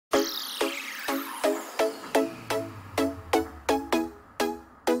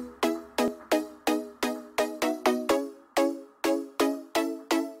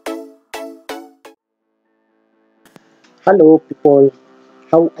Hello people,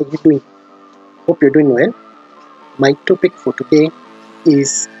 how are you doing? Hope you're doing well. My topic for today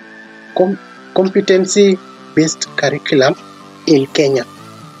is competency based curriculum in Kenya,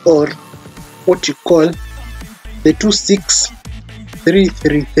 or what you call the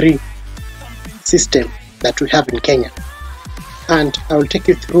 26333 system that we have in Kenya. And I will take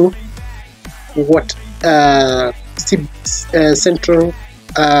you through what central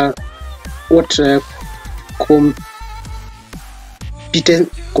what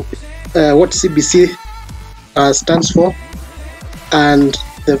CBC stands for, and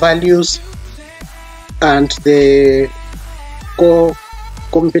the values and the core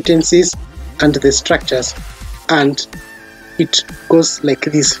competencies and the structures. And it goes like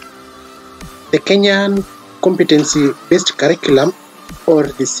this. The Kenyan Competency Based Curriculum, or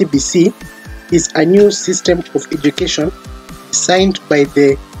the CBC, is a new system of education designed by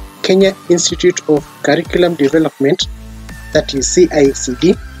the Kenya Institute of Curriculum Development, that is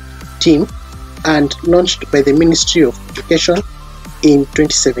CICD team, and launched by the Ministry of Education in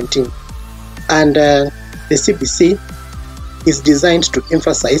 2017. And the CBC is designed to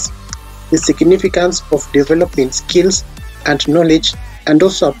emphasize the significance of developing skills and knowledge, and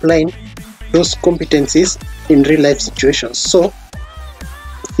also applying those competencies in real life situations. So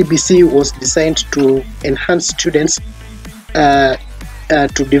CBC was designed to enhance students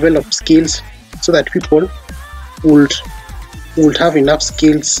to develop skills, so that people would have enough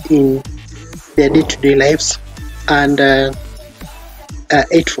skills in their day-to-day lives. And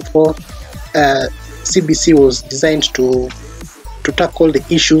 844 CBC was designed to tackle the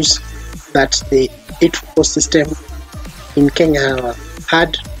issues that the 844 system in Kenya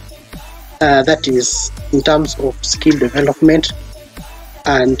had, that is in terms of skill development,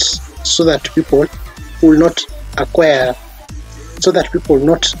 and so that people will not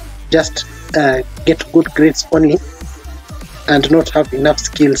just get good grades only and not have enough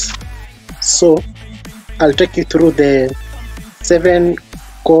skills. So I'll take you through the 7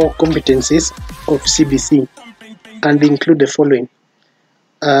 core competencies of CBC, and they include the following: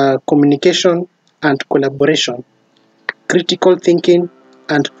 communication and collaboration, critical thinking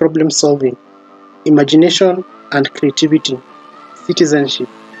and problem solving, imagination and creativity, citizenship,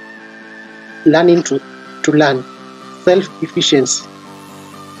 learning to learn, self-efficiency,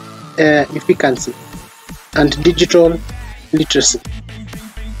 efficacy, and digital literacy.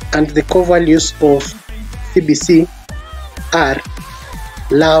 And the core values of CBC are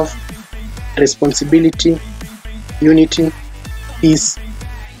love, responsibility, unity, peace,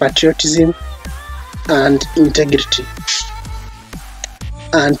 patriotism, and integrity.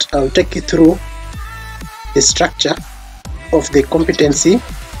 And I'll take you through the structure of the competency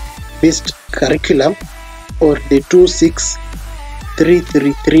based curriculum, or the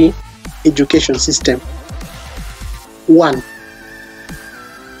 26333 education system. 1.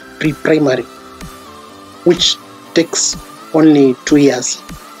 Pre-primary, which takes only 2 years,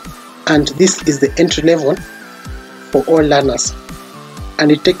 and this is the entry level for all learners,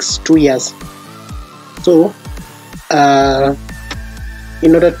 and it takes 2 years. So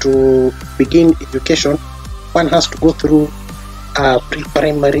in order to begin education, one has to go through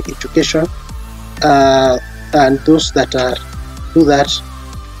pre-primary education, and those that do that,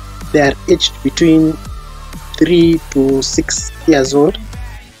 they are aged between 3 to 6 years old.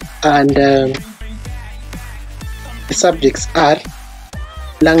 And the subjects are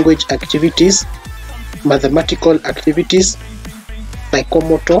language activities, mathematical activities,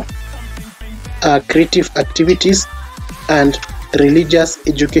 psychomotor, creative activities, and religious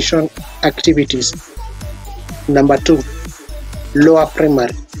education activities. Number 2, lower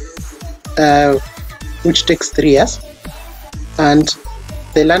primary, which takes 3 years, and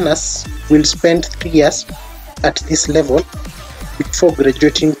the learners will spend 3 years at this level before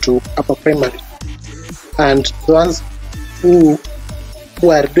graduating to upper primary. And the ones who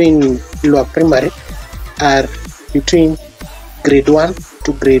are doing lower primary are between grade 1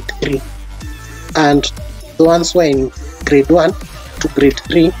 to grade 3, and the ones who are in grade 1 to grade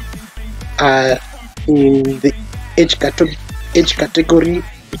 3 are in the age category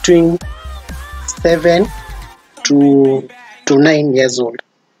between 7 to 9 years old.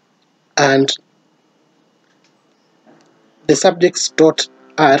 And the subjects taught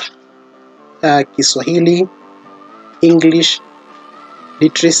are Kiswahili, English,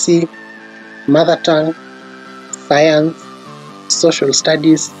 literacy, mother tongue, science, social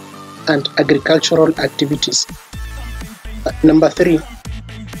studies, and agricultural activities. Number 3,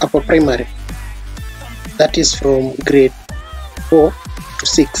 upper primary, that is from grade 4 to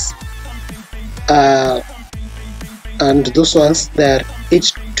 6, and those ones, they are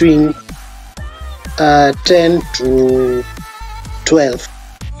aged between 10 to 12,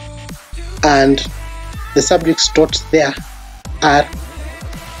 and the subjects taught there are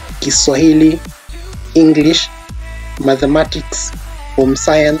Kiswahili, English, mathematics, home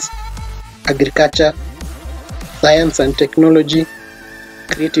science, agriculture, science and technology,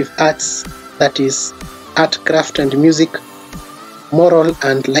 creative arts, that is art, craft and music, moral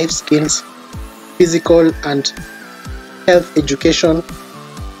and life skills, physical and health education,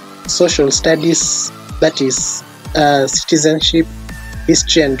 social studies, that is citizenship,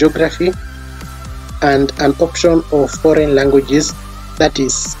 history and geography, and an option of foreign languages, that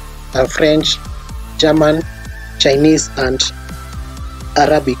is French, German, Chinese and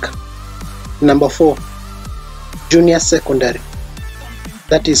Arabic. Number 4, junior secondary,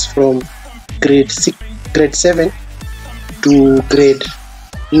 that is from grade 7 to grade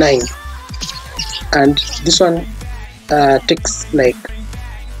 9, and this one takes like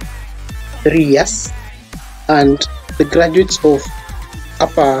 3 years, and the graduates of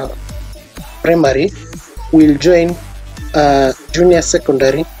upper primary will join junior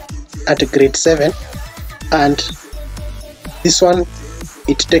secondary at grade 7, and this one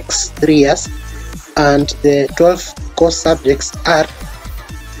it takes 3 years, and the 12 core subjects are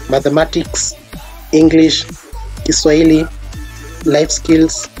mathematics, English, Kiswahili, life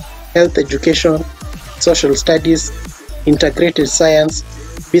skills, health education, social studies, integrated science,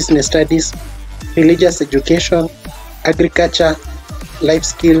 business studies, religious education, agriculture, life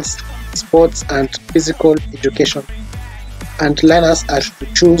skills, sports and physical education. And learners are to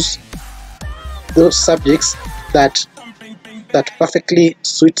choose those subjects that perfectly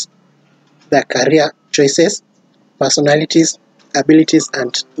suit their career choices, personalities, abilities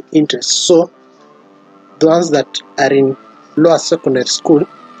and interests. So the ones that are in lower secondary school,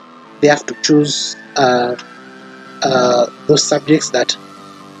 they have to choose those subjects that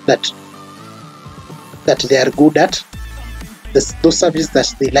they are good at, those subjects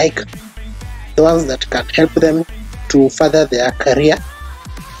that they like, the ones that can help them to further their career.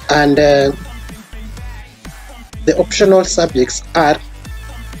 And the optional subjects are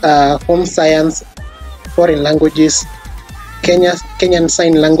home science, foreign languages, Kenyan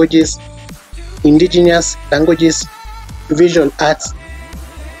sign languages, indigenous languages, visual arts,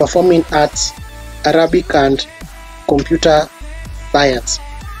 performing arts, Arabic and computer science.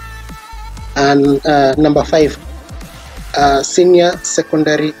 And number 5, senior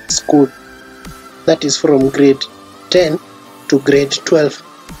secondary school, that is from grade 10 to grade 12,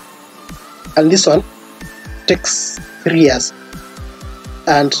 and this one takes 3 years,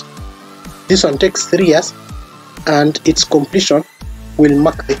 and this one takes 3 years, and its completion will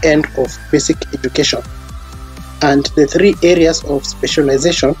mark the end of basic education. And the 3 areas of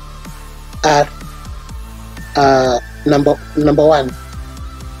specialization are number 1,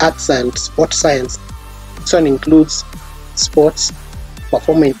 arts and sport science. This one includes sports,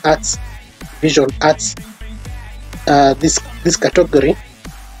 performing arts, visual arts. This category,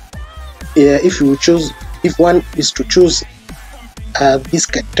 if one is to choose this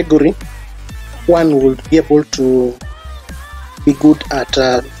category, one would be able to be good at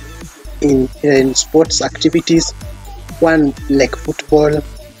in sports activities, one like football,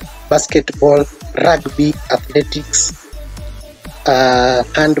 basketball, rugby, athletics,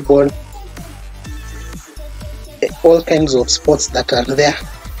 handball, all kinds of sports that are there.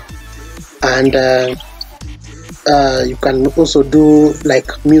 And you can also do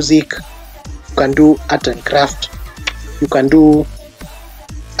like music, you can do art and craft, you can do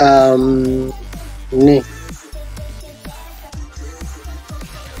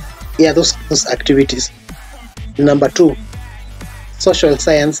those activities. Number 2, social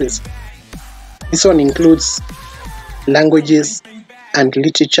sciences. This one includes languages and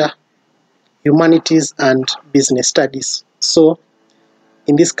literature, humanities and business studies. So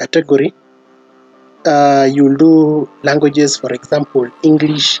in this category, you'll do languages, for example,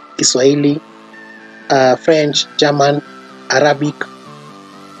 English, Kiswahili, French, German, Arabic.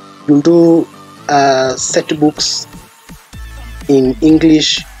 You'll do set books in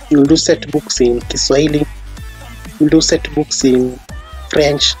English, you'll do set books in Kiswahili, you'll do set books in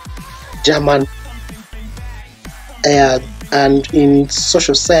French, German, and in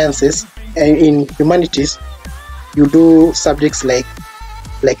social sciences and in humanities, you do subjects like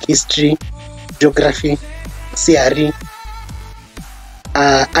history, geography, CRE,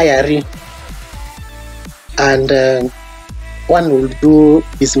 IRE, and one will do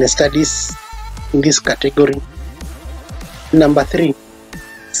business studies in this category. Number 3,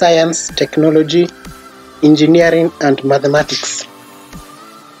 science, technology, engineering and mathematics.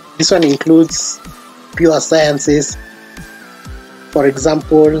 This one includes pure sciences, for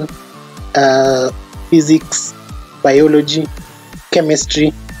example, physics, biology,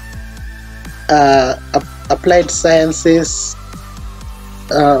 chemistry, applied sciences,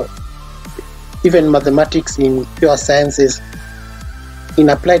 even mathematics in pure sciences. In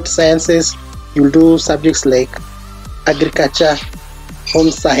applied sciences, you'll do subjects like agriculture,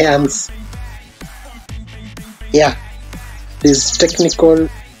 home science. Yeah, there's technical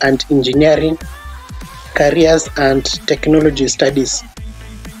and engineering, careers and technology studies.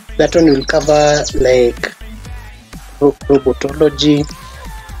 That one will cover like robotology.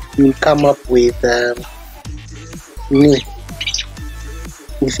 You'll come up with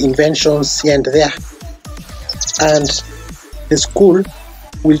inventions here and there, and the school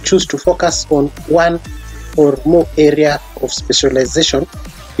will choose to focus on one or more area of specialization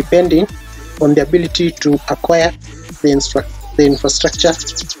depending on the ability to acquire the infrastructure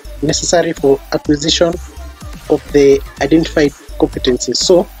necessary for acquisition of the identified competencies.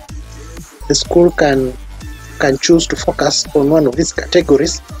 So the school can choose to focus on one of these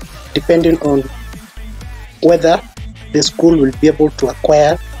categories depending on whether the school will be able to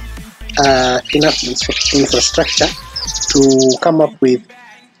acquire enough infrastructure to come up with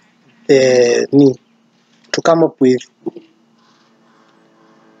the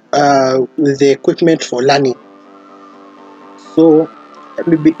equipment for learning. So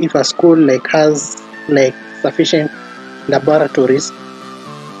maybe if a school has sufficient laboratories,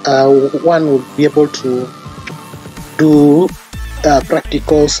 one will be able to do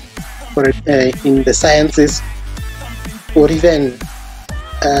practicals in the sciences, or even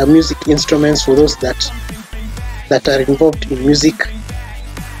music instruments for those that are involved in music,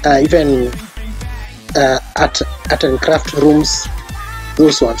 even art and craft rooms,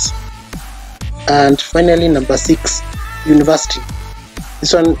 those ones. And finally, number 6, university.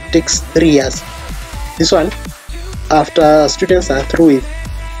 This one takes 3 years. This one, after students are through with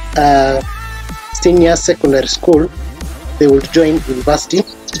senior secondary school, they will join university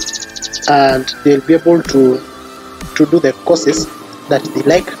and they'll be able to do the courses that they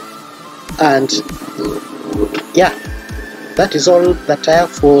like. And yeah, that is all that I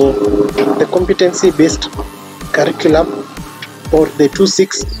have for the competency based curriculum, or the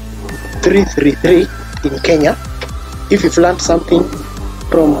 26333 in Kenya. If you've learned something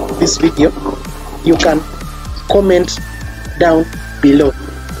from this video, you can comment down below,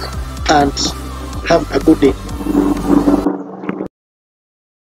 and have a good day.